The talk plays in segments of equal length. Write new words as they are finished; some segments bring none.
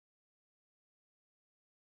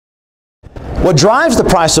What drives the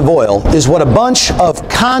price of oil is what a bunch of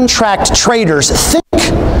contract traders think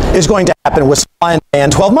is going to happen with supply and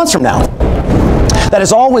demand 12 months from now. That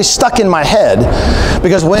has always stuck in my head,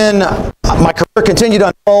 because when my career continued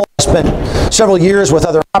to unfold, I spent several years with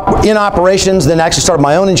other in operations, then actually started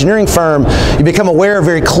my own engineering firm. You become aware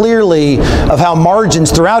very clearly of how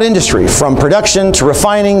margins throughout industry, from production to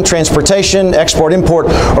refining, transportation, export, import,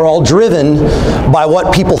 are all driven by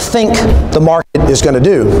what people think the market is going to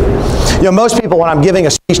do. You know, most people, when I'm giving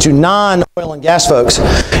a speech to non-oil and gas folks,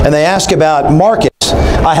 and they ask about markets,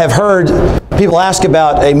 I have heard people ask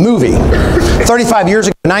about a movie. 35 years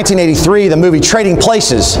ago, in 1983, the movie Trading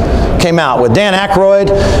Places came out with Dan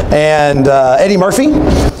Aykroyd and Eddie Murphy,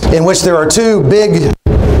 in which there are two big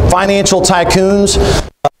financial tycoons,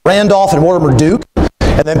 Randolph and Mortimer Duke,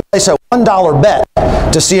 and they place a $1 bet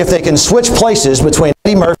to see if they can switch places between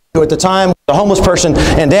Eddie Murphy, who at the time was a homeless person,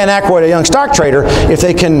 and Dan Aykroyd, a young stock trader, if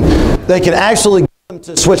they can actually get them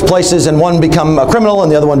to switch places and one become a criminal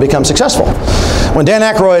and the other one become successful. When Dan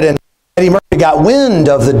Aykroyd and Eddie Murphy got wind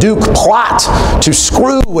of the Duke plot to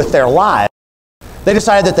screw with their lives, they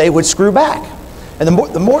decided that they would screw back. And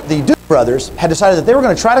the Duke brothers had decided that they were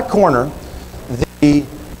going to try to corner the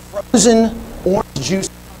frozen orange juice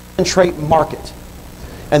concentrate market.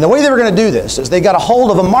 And the way they were going to do this is they got a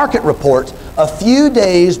hold of a market report a few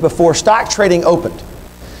days before stock trading opened.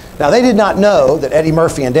 Now, they did not know that Eddie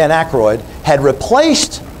Murphy and Dan Aykroyd had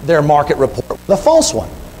replaced their market report with a false one.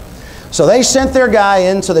 So they sent their guy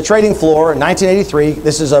into the trading floor in 1983.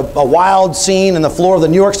 This is a wild scene in the floor of the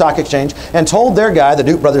New York Stock Exchange, and told their guy, the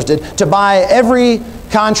Duke brothers did, to buy every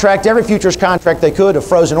contract, every futures contract they could of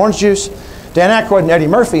frozen orange juice. Dan Aykroyd and Eddie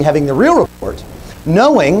Murphy, having the real report,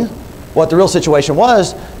 knowing what the real situation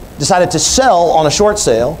was, decided to sell on a short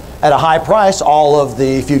sale at a high price all of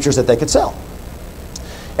the futures that they could sell.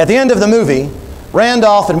 At the end of the movie,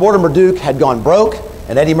 Randolph and Mortimer Duke had gone broke,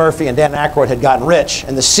 and Eddie Murphy and Dan Aykroyd had gotten rich.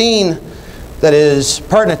 And the scene that is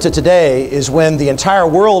pertinent to today is when the entire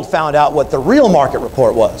world found out what the real market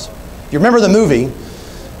report was. If you remember the movie,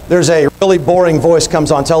 there's a really boring voice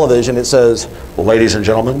comes on television. It says, "Ladies and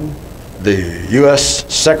gentlemen, the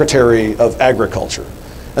U.S. Secretary of Agriculture."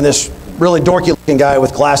 And this really dorky looking guy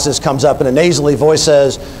with glasses comes up and a nasally voice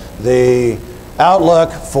says, "The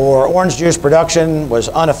outlook for orange juice production was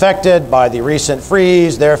unaffected by the recent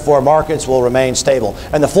freeze, therefore markets will remain stable."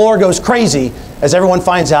 And the floor goes crazy as everyone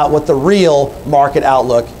finds out what the real market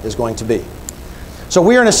outlook is going to be. So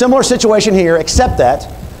we are in a similar situation here, except that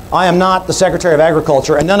I am not the Secretary of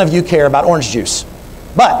Agriculture and none of you care about orange juice.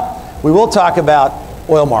 But we will talk about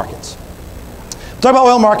oil markets. We'll talk about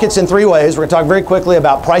oil markets in three ways. We're going to talk very quickly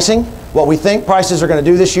about pricing, what we think prices are going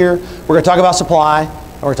to do this year. We're going to talk about supply, and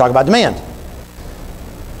we're going to talk about demand.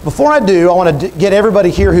 Before I do, I want to get everybody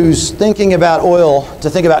here who's thinking about oil to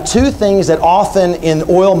think about two things that often in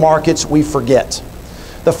oil markets we forget.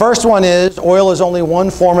 The first one is oil is only one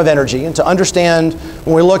form of energy, and to understand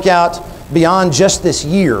when we look out beyond just this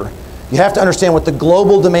year, you have to understand what the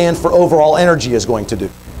global demand for overall energy is going to do.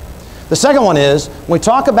 The second one is when we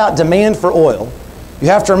talk about demand for oil, you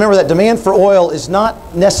have to remember that demand for oil is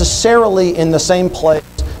not necessarily in the same place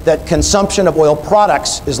that consumption of oil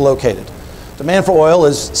products is located. Demand for oil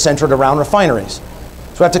is centered around refineries.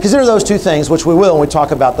 So we have to consider those two things, which we will when we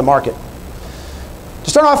talk about the market. To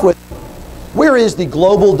start off with, where is the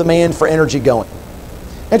global demand for energy going?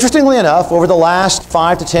 Interestingly enough, over the last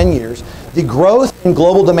 5 to 10 years, the growth in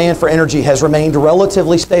global demand for energy has remained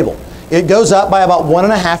relatively stable. It goes up by about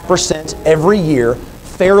 1.5% every year,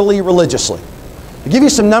 fairly religiously. To give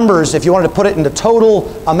you some numbers, if you wanted to put it into total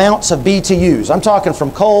amounts of BTUs, I'm talking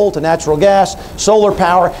from coal to natural gas, solar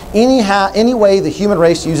power, any way the human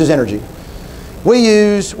race uses energy. We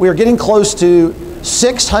are getting close to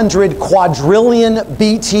 600 quadrillion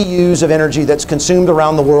BTUs of energy that's consumed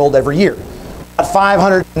around the world every year. About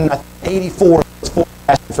 584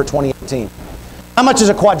 forecasted for 2018. How much is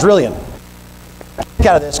a quadrillion? Think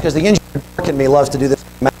out of this, because the engineer in me loves to do this.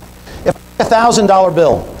 If I take a $1,000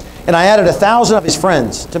 bill, and I added 1,000 of his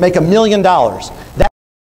friends to make $1 million, that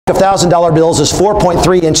 $1,000 bills is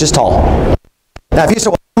 4.3 inches tall. Now, if you said,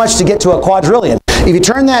 well, how much to get to a quadrillion? If you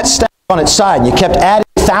turn that stack on its side and you kept adding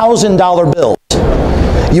 $1,000 bills,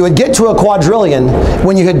 you would get to a quadrillion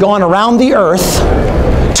when you had gone around the earth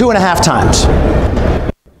 2.5 times.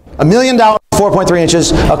 $1 million, 4.3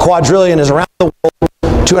 inches, a quadrillion is around the world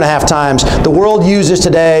 2.5 times. The world uses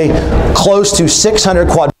today close to 600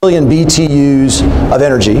 quadrillion BTUs of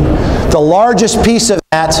energy. The largest piece of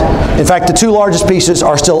that, in fact, the two largest pieces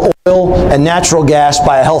are still oil and natural gas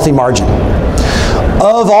by a healthy margin.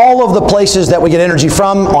 Of all of the places that we get energy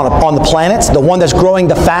from on the planet, the one that's growing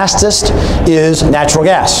the fastest is natural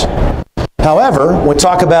gas. However, when we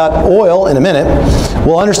talk about oil in a minute,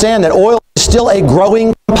 we'll understand that oil is still a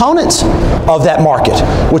growing component of that market,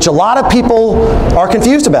 which a lot of people are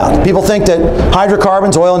confused about. People think that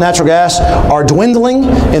hydrocarbons, oil and natural gas, are dwindling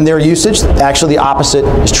in their usage. Actually, the opposite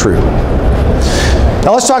is true.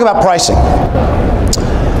 Now let's talk about pricing.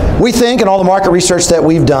 We think, in all the market research that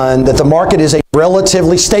we've done, that the market is a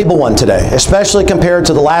relatively stable one today, especially compared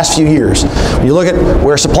to the last few years. When you look at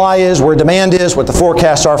where supply is, where demand is, what the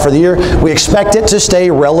forecasts are for the year, we expect it to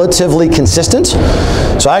stay relatively consistent.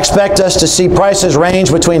 So I expect us to see prices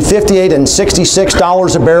range between $58 and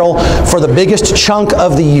 $66 a barrel for the biggest chunk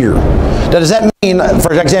of the year. Now, does that mean,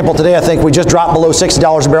 for example, today I think we just dropped below $60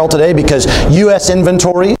 a barrel today because U.S.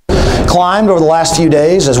 inventory climbed over the last few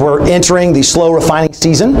days as we're entering the slow refining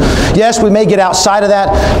season? Yes, we may get outside of that,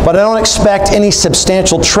 but I don't expect any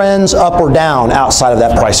substantial trends up or down outside of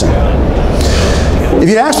that pricing. If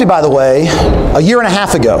you'd asked me, by the way, a year and a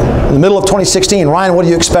half ago, in the middle of 2016, Ryan, what do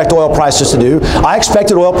you expect oil prices to do? I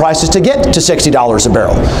expected oil prices to get to $60 a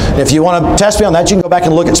barrel. And if you want to test me on that, you can go back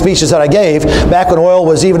and look at speeches that I gave back when oil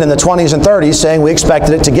was even in the 20s and 30s, saying we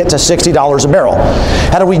expected it to get to $60 a barrel.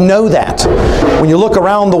 How do we know that? When you look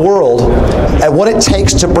around the world at what it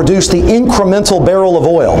takes to produce the incremental barrel of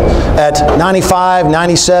oil at 95,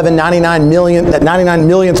 97, 99 million, that 99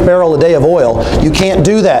 millionth barrel a day of oil, you can't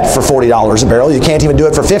do that for $40 a barrel. You can't even do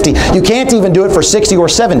it for 50. You can't even do it for 60 or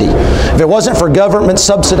 70. If it wasn't for government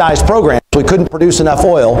subsidized programs, we couldn't produce enough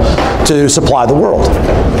oil to supply the world.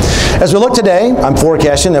 As we look today, I'm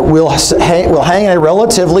forecasting that we'll hang in a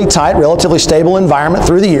relatively tight, relatively stable environment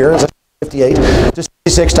through the year, as I said, $58 to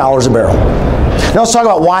 $66 a barrel. Now let's talk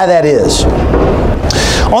about why that is.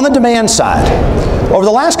 On the demand side, over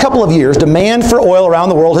the last couple of years, demand for oil around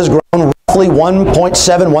the world has grown roughly 1.7,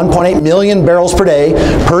 1.8 million barrels per day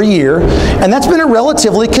per year, and that's been a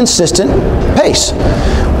relatively consistent pace.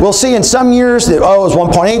 We'll see in some years that, it was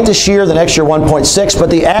 1.8 this year, the next year 1.6, but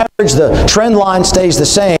the average, the trend line stays the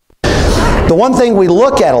same. The one thing we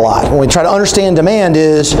look at a lot when we try to understand demand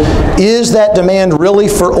is that demand really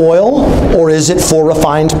for oil, or is it for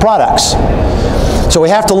refined products? So we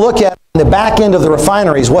have to look at the back end of the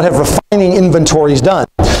refineries, what have refining inventories done?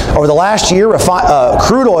 Over the last year,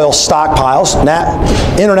 crude oil stockpiles,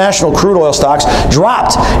 international crude oil stocks,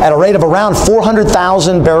 dropped at a rate of around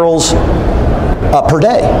 400,000 barrels per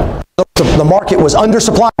day. The market was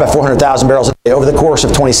undersupplied by 400,000 barrels a day over the course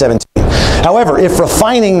of 2017. However, if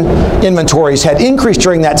refining inventories had increased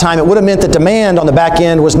during that time, it would have meant that demand on the back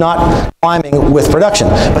end was not climbing with production.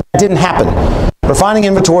 But that didn't happen. Refining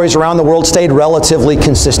inventories around the world stayed relatively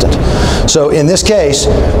consistent. So in this case,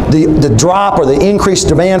 the drop or the increased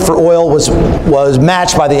demand for oil was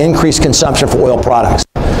matched by the increased consumption for oil products.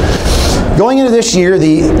 Going into this year,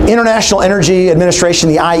 the International Energy Administration,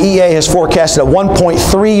 the IEA, has forecasted a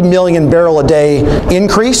 1.3 million barrel a day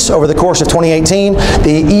increase over the course of 2018.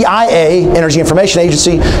 The EIA, Energy Information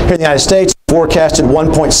Agency here in the United States, forecasted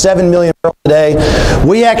 1.7 million barrels a day.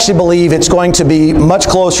 We actually believe it's going to be much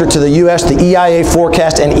closer to the U.S., the EIA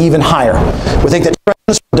forecast, and even higher. We think that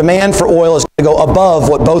demand for oil is going to go above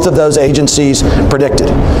what both of those agencies predicted.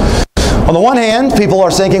 On the one hand, people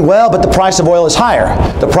are thinking, well, but the price of oil is higher.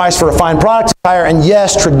 The price for refined products is higher, and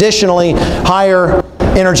yes, traditionally, higher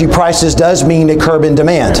energy prices does mean a curb in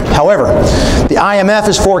demand. However, the IMF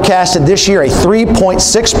has forecasted this year a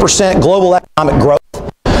 3.6% global economic growth.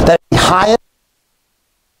 That is the highest.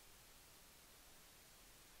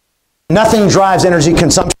 Nothing drives energy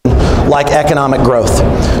consumption like economic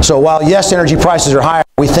growth. So while, yes, energy prices are higher,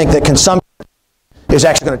 we think that consumption is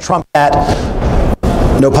actually going to trump that.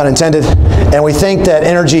 No pun intended. And we think that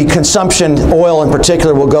energy consumption, oil in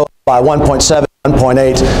particular, will go by 1.7,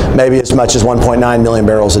 1.8, maybe as much as 1.9 million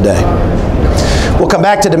barrels a day. We'll come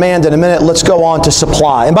back to demand in a minute. Let's go on to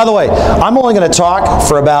supply. And by the way, I'm only going to talk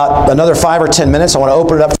for about another 5 or 10 minutes. I want to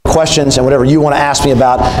open it up for questions, and whatever you want to ask me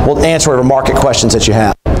about, we'll answer whatever market questions that you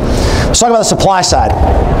have. Let's talk about the supply side.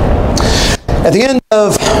 At the end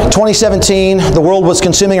of 2017, the world was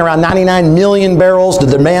consuming around 99 million barrels. The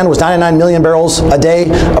demand was 99 million barrels a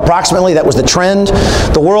day, approximately. That was the trend.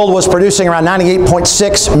 The world was producing around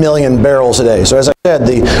 98.6 million barrels a day. So as I said,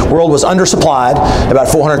 the world was undersupplied, about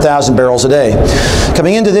 400,000 barrels a day.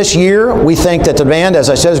 Coming into this year, we think that demand,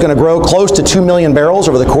 as I said, is going to grow close to 2 million barrels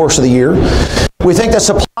over the course of the year. We think that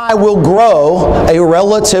supply will grow a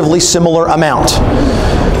relatively similar amount.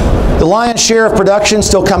 The lion's share of production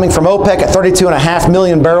still coming from OPEC at 32.5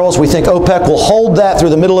 million barrels. We think OPEC will hold that through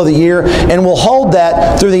the middle of the year, and will hold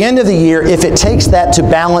that through the end of the year if it takes that to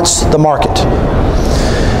balance the market.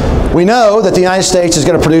 We know that the United States is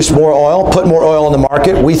going to produce more oil, put more oil in the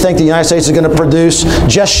market. We think the United States is going to produce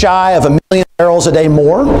just shy of 1 million barrels a day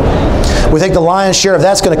more. We think the lion's share of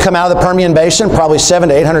that's going to come out of the Permian Basin, probably 700,000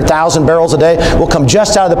 to 800,000 barrels a day will come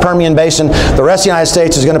just out of the Permian Basin. The rest of the United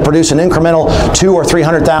States is going to produce an incremental 200,000 or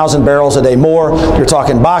 300,000 barrels a day more. You're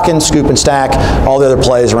talking Bakken, Scoop and Stack, all the other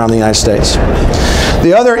plays around the United States.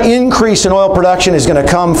 The other increase in oil production is going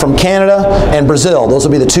to come from Canada and Brazil. Those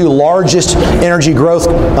will be the two largest energy growth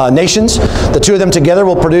nations. The two of them together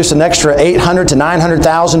will produce an extra 800,000 to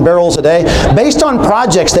 900,000 barrels a day based on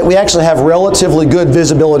projects that we actually have relatively good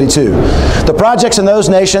visibility to. The projects in those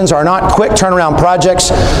nations are not quick turnaround projects.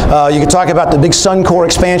 You can talk about the big Suncor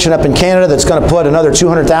expansion up in Canada that's going to put another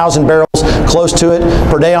 200,000 barrels close to it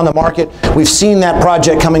per day on the market. We've seen that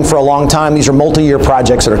project coming for a long time. These are multi-year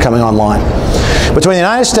projects that are coming online. Between the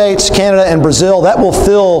United States, Canada, and Brazil, that will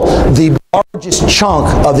fill the largest chunk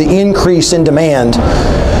of the increase in demand.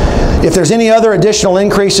 If there's any other additional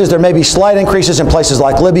increases, there may be slight increases in places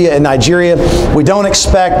like Libya and Nigeria. We don't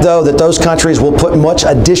expect, though, that those countries will put much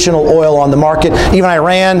additional oil on the market. Even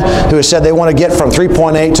Iran, who has said they want to get from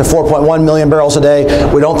 3.8 to 4.1 million barrels a day,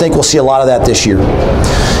 we don't think we'll see a lot of that this year.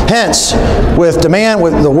 Hence, with demand,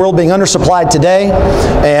 with the world being undersupplied today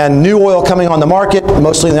and new oil coming on the market,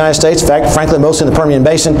 mostly in the United States, in fact, frankly, mostly in the Permian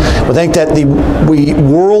Basin, we think that the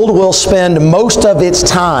world will spend most of its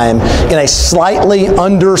time in a slightly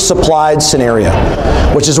undersupplied scenario,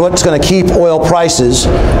 which is what's going to keep oil prices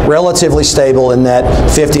relatively stable in that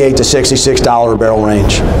 $58 to $66 a barrel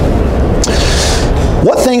range.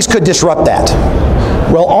 What things could disrupt that?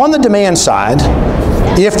 Well, on the demand side,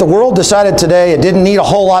 if the world decided today it didn't need a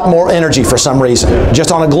whole lot more energy for some reason,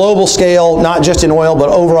 just on a global scale, not just in oil, but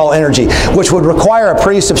overall energy, which would require a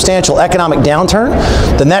pretty substantial economic downturn,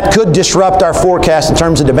 then that could disrupt our forecast in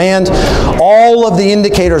terms of demand. All of the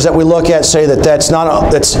indicators that we look at say that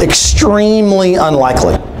that's extremely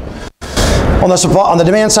unlikely. On the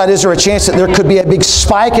demand side, is there a chance that there could be a big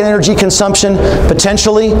spike in energy consumption?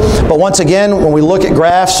 Potentially. But once again, when we look at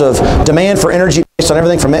graphs of demand for energy based on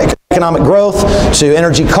everything from economic growth to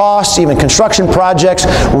energy costs, even construction projects,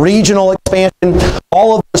 regional expansion,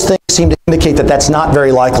 all of those things seem to indicate that that's not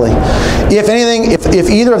very likely. If anything,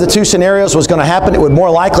 if either of the two scenarios was going to happen, it would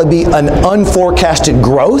more likely be an unforecasted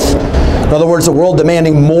growth. In other words, the world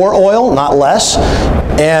demanding more oil, not less.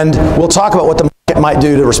 And we'll talk about what the market might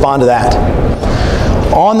do to respond to that.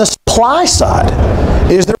 On the supply side,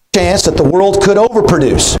 is there a chance that the world could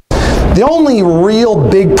overproduce? The only real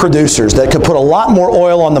big producers that could put a lot more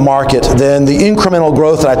oil on the market than the incremental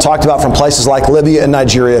growth that I talked about from places like Libya and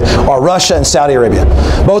Nigeria are Russia and Saudi Arabia.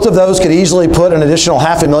 Both of those could easily put an additional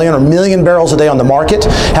 500,000 or 1 million barrels a day on the market.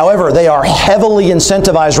 However, they are heavily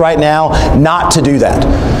incentivized right now not to do that.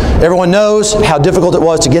 Everyone knows how difficult it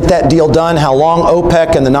was to get that deal done, how long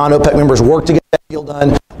OPEC and the non-OPEC members worked to get that deal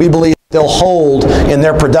done. We believe they'll hold in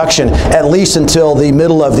their production at least until the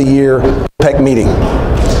middle of the year OPEC meeting.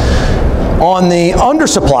 On the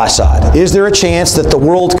undersupply side, is there a chance that the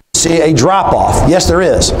world could see a drop-off? Yes, there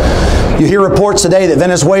is. You hear reports today that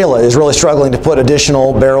Venezuela is really struggling to put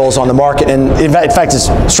additional barrels on the market, and in fact is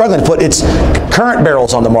struggling to put its current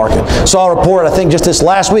barrels on the market. Saw a report, I think just this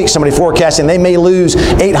last week, somebody forecasting they may lose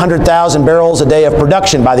 800,000 barrels a day of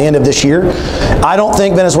production by the end of this year. I don't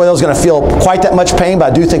think Venezuela is going to feel quite that much pain,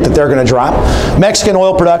 but I do think that they're going to drop. Mexican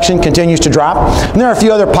oil production continues to drop, and there are a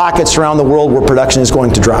few other pockets around the world where production is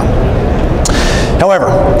going to drop. However,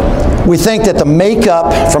 we think that the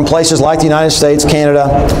makeup from places like the United States, Canada,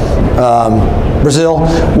 Brazil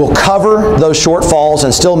will cover those shortfalls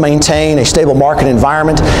and still maintain a stable market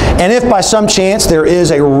environment. And if by some chance there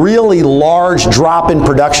is a really large drop in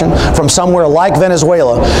production from somewhere like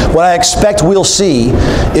Venezuela, what I expect we'll see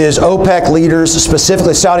is OPEC leaders,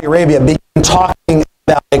 specifically Saudi Arabia, begin talking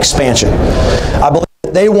about expansion. I believe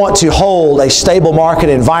they want to hold a stable market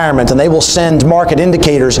environment, and they will send market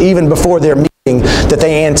indicators even before their meeting that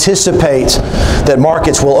they anticipate that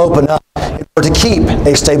markets will open up in order to keep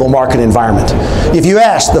a stable market environment. If you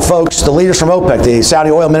ask the folks, the leaders from OPEC, the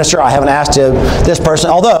Saudi oil minister, I haven't asked this person,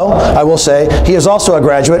 although I will say he is also a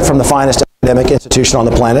graduate from the finest academic institution on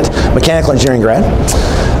the planet, mechanical engineering grad.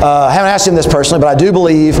 I haven't asked him this personally, but I do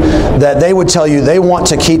believe that they would tell you they want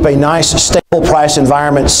to keep a nice, stable price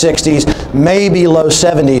environment, 60s, maybe low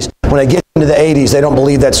 70s. When they get into the 80s, they don't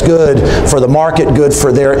believe that's good for the market, good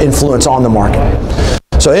for their influence on the market.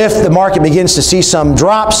 So if the market begins to see some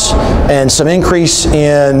drops and some increase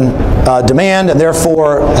in demand, and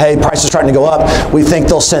therefore, hey, prices starting to go up, we think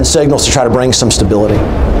they'll send signals to try to bring some stability.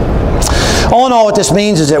 All in all, what this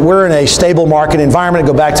means is that we're in a stable market environment.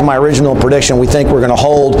 To go back to my original prediction, we think we're going to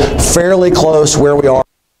hold fairly close where we are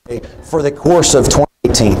for the course of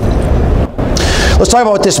 2018. Let's talk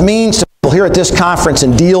about what this means to here at this conference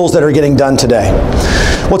and deals that are getting done today.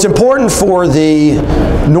 What's important for the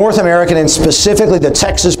North American and specifically the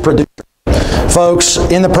Texas producer, folks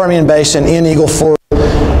in the Permian Basin, in Eagle Ford,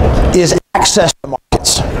 is access to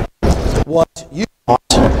markets. What you want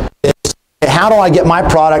is, how do I get my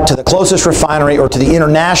product to the closest refinery or to the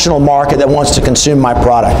international market that wants to consume my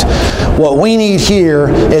product? What we need here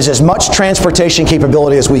is as much transportation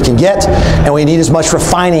capability as we can get, and we need as much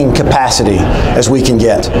refining capacity as we can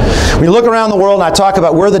get. When you look around the world and I talk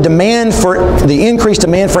about where the increased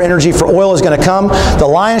demand for energy for oil is going to come, the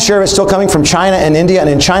lion's share of it's still coming from China and India, and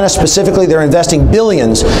in China specifically, they're investing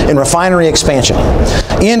billions in refinery expansion.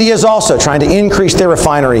 India is also trying to increase their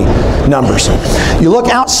refinery numbers. You look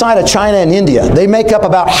outside of China and India, they make up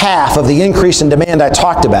about half of the increase in demand I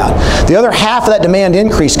talked about. The other half of that demand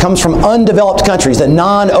increase comes from undeveloped countries, the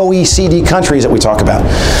non-OECD countries that we talk about.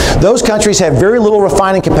 Those countries have very little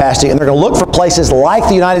refining capacity, and they're going to look for places like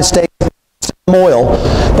the United States to send them oil,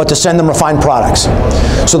 but to send them refined products.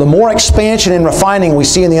 So the more expansion in refining we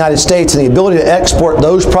see in the United States, and the ability to export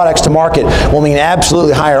those products to market will mean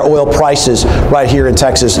absolutely higher oil prices right here in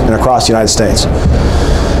Texas and across the United States.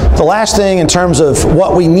 The last thing in terms of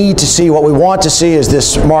what we need to see, what we want to see as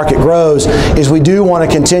this market grows, is we do want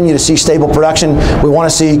to continue to see stable production. We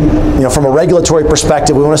want to see, from a regulatory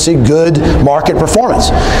perspective, we want to see good market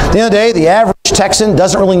performance. At the end of the day, the average Texan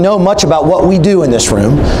doesn't really know much about what we do in this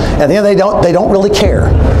room. At the end of the day, they don't really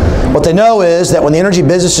care. What they know is that when the energy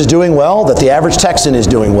business is doing well, that the average Texan is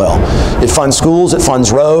doing well. It funds schools, it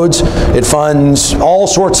funds roads, it funds all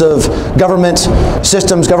sorts of government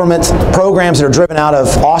systems, government programs that are driven out of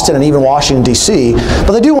Austin and even Washington, D.C.,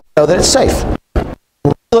 but they do want to know that it's safe. From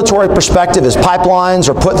a regulatory perspective, as pipelines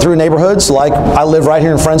are put through neighborhoods, like I live right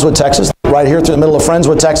here in Friendswood, Texas, right here through the middle of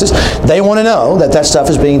Friendswood, Texas, they want to know that that stuff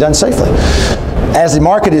is being done safely. As the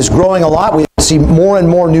market is growing a lot, we see more and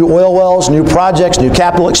more new oil wells, new projects, new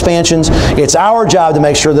capital expansions. It's our job to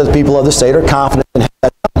make sure that the people of the state are confident in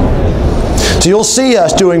that. So you'll see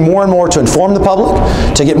us doing more and more to inform the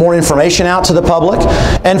public, to get more information out to the public.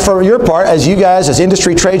 And for your part, as you guys, as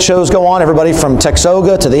industry trade shows go on, everybody from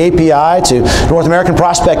Texoga to the API to North American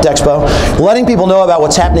Prospect Expo, letting people know about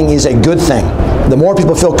what's happening is a good thing. The more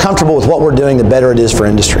people feel comfortable with what we're doing, the better it is for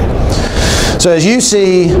industry. So as you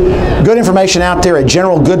see good information out there, a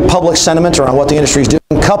general good public sentiment around what the industry is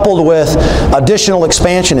doing, coupled with additional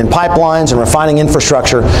expansion in pipelines and refining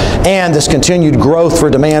infrastructure, and this continued growth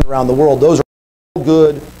for demand around the world, those are all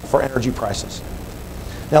good for energy prices.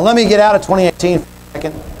 Now let me get out of 2018 for a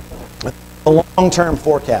second with a long-term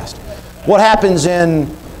forecast. What happens in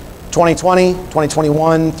 2020,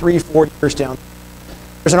 2021, 3-4 years down?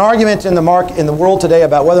 There's an argument in the world today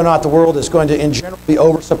about whether or not the world is going to, in general, be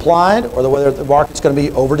oversupplied, or whether the market's going to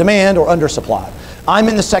be over demand or undersupplied. I'm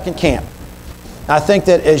in the second camp. I think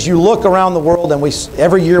that as you look around the world, and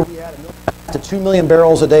every year we add 1.5 million to 2 million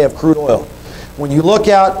barrels a day of crude oil. When you look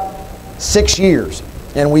out 6 years,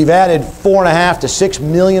 and we've added 4.5 to 6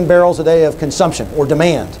 million barrels a day of consumption or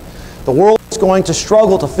demand, the world is going to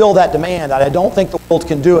struggle to fill that demand. I don't think the world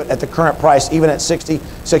can do it at the current price, even at $60,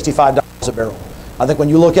 $65 a barrel. I think when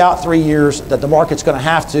you look out 3 years, that the market's going to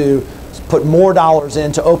have to put more dollars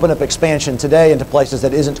in to open up expansion today into places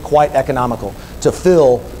that isn't quite economical to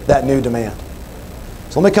fill that new demand.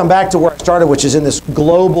 So let me come back to where I started, which is in this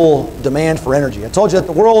global demand for energy. I told you that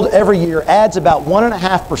the world every year adds about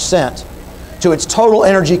 1.5% to its total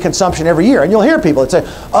energy consumption every year. And you'll hear people that say,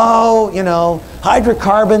 oh,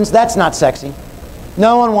 hydrocarbons, that's not sexy.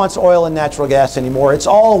 No one wants oil and natural gas anymore. It's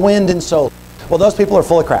all wind and solar. Well, those people are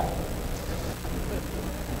full of crap.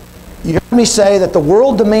 You heard me say that the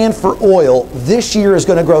world demand for oil this year is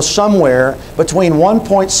going to grow somewhere between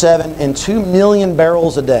 1.7 and 2 million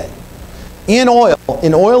barrels a day. In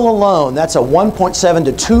oil alone, that's a 1.7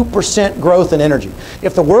 to 2% growth in energy.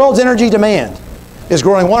 If the world's energy demand is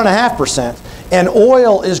growing 1.5% and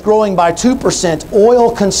oil is growing by 2%,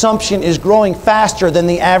 oil consumption is growing faster than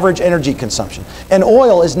the average energy consumption. And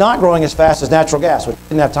oil is not growing as fast as natural gas, which we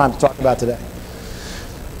didn't have time to talk about today.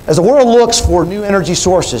 As the world looks for new energy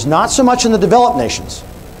sources, not so much in the developed nations,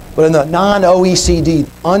 but in the non-OECD,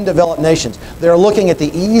 undeveloped nations, they're looking at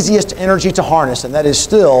the easiest energy to harness, and that is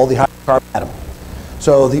still the hydrocarbon atom.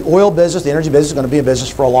 So the oil business, the energy business, is going to be a business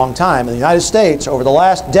for a long time. And the United States, over the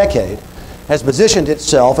last decade, has positioned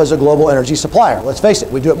itself as a global energy supplier. Let's face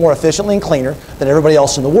it, we do it more efficiently and cleaner than everybody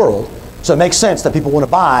else in the world. So it makes sense that people want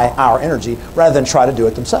to buy our energy rather than try to do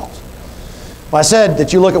it themselves. Well, I said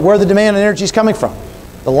that you look at where the demand on energy is coming from.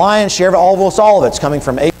 The lion's share of almost all of it's coming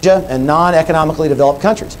from Asia and non-economically developed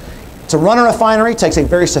countries. To run a refinery takes a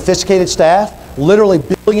very sophisticated staff, literally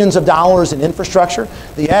billions of dollars in infrastructure.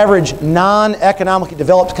 The average non-economically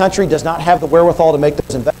developed country does not have the wherewithal to make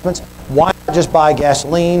those investments. Why not just buy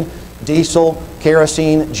gasoline, diesel,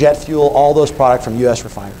 kerosene, jet fuel, all those products from U.S.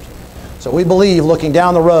 refiners? So we believe, looking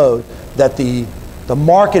down the road, that the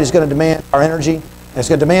market is going to demand our energy, and it's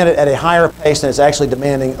going to demand it at a higher pace than it's actually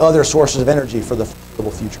demanding other sources of energy for the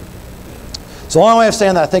foreseeable future. So a long way of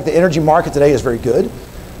saying that I think the energy market today is very good.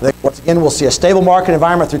 I think once again we'll see a stable market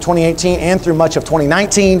environment through 2018 and through much of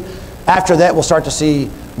 2019. After that, we'll start to see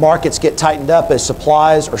markets get tightened up as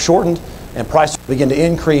supplies are shortened and prices begin to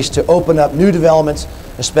increase to open up new developments,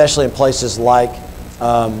 especially in places like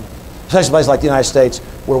the United States,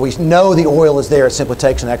 where we know the oil is there. It simply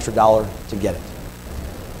takes an extra dollar to get it.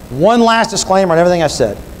 One last disclaimer on everything I've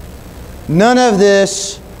said. None of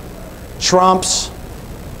this trumps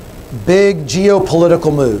big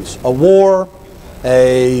geopolitical moves. A war,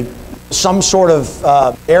 some sort of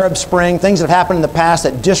Arab Spring, things that have happened in the past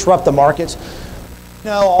that disrupt the markets.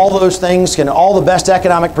 All those things all the best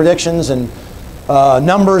economic predictions and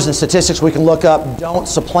numbers and statistics we can look up don't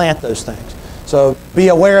supplant those things. So be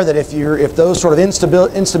aware that if those sort of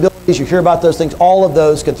instabilities, you hear about those things, all of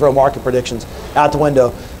those can throw market predictions out the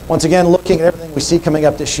window. Once again, looking at everything we see coming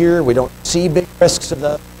up this year, we don't see big risks of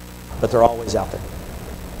those, but they're always out there.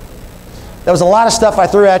 That was a lot of stuff I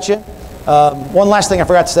threw at you. One last thing I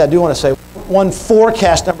forgot to say, I do want to say, one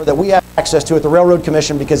forecast number that we have access to at the Railroad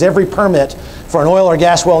Commission, because every permit for an oil or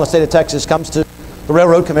gas well in the state of Texas comes to the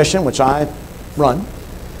Railroad Commission, which I run.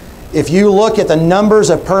 If you look at the numbers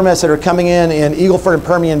of permits that are coming in Eagle Ford and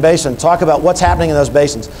Permian Basin, talk about what's happening in those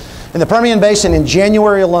basins. In the Permian Basin, in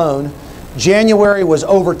January alone, January was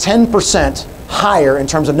over 10% higher in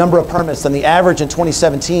terms of number of permits than the average in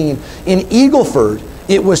 2017. In Eagle Ford,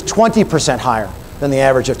 it was 20% higher than the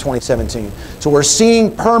average of 2017. So we're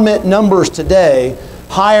seeing permit numbers today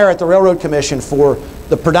higher at the Railroad Commission for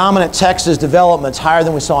the predominant Texas developments, higher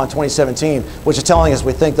than we saw in 2017, which is telling us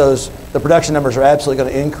we think the production numbers are absolutely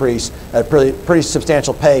going to increase at a pretty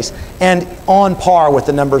substantial pace and on par with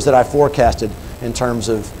the numbers that I forecasted in terms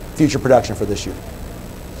of future production for this year.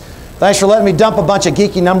 Thanks for letting me dump a bunch of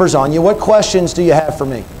geeky numbers on you. What questions do you have for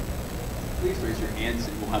me? Please raise your hands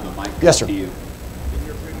and we'll have a mic yes, sir. to you. In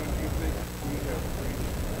your opinion, do you think we have reached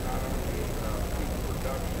not only peak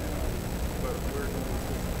production, but where do we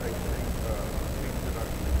anticipate peak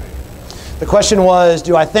production to be? The question was,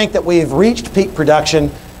 do I think that we've reached peak production?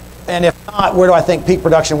 And if not, where do I think peak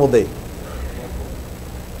production will be?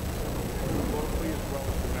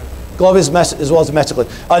 Globally as well as domestically.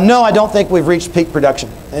 No, I don't think we've reached peak production.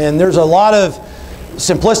 And there's a lot of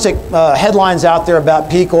simplistic headlines out there about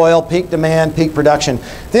peak oil, peak demand, peak production.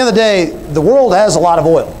 At the end of the day, the world has a lot of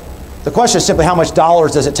oil. The question is simply how much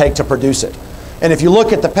dollars does it take to produce it? And if you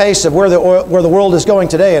look at the pace of where the world is going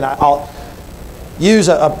today, and I'll use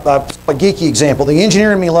a geeky example. The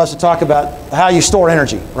engineer in me loves to talk about how you store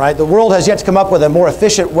energy, right? The world has yet to come up with a more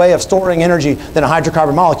efficient way of storing energy than a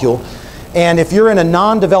hydrocarbon molecule. And if you're in a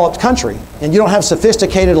non-developed country and you don't have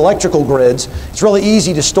sophisticated electrical grids, it's really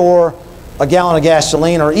easy to store a gallon of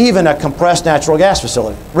gasoline or even a compressed natural gas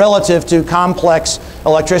facility relative to complex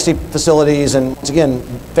electricity facilities and, once again,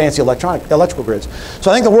 fancy electrical grids. So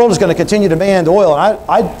I think the world is going to continue to demand oil. And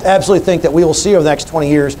I absolutely think that we will see over the next 20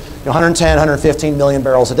 years 110, 115 million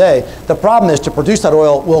barrels a day. The problem is to produce that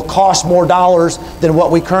oil will cost more dollars than what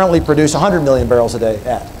we currently produce 100 million barrels a day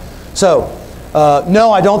at. So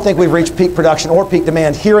no, I don't think we've reached peak production or peak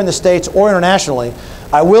demand here in the States or internationally.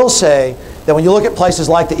 I will say that when you look at places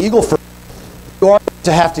like the Eagle Ford, you are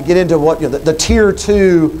to have to get into the tier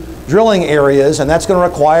 2 drilling areas, and that's going to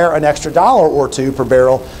require an extra $1 or $2 per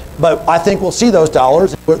barrel. But I think we'll see those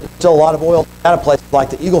dollars. There's still a lot of oil out of places like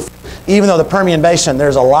the Eagle Ford. Even though the Permian Basin,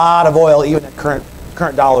 there's a lot of oil even at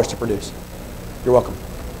current dollars to produce. You're welcome.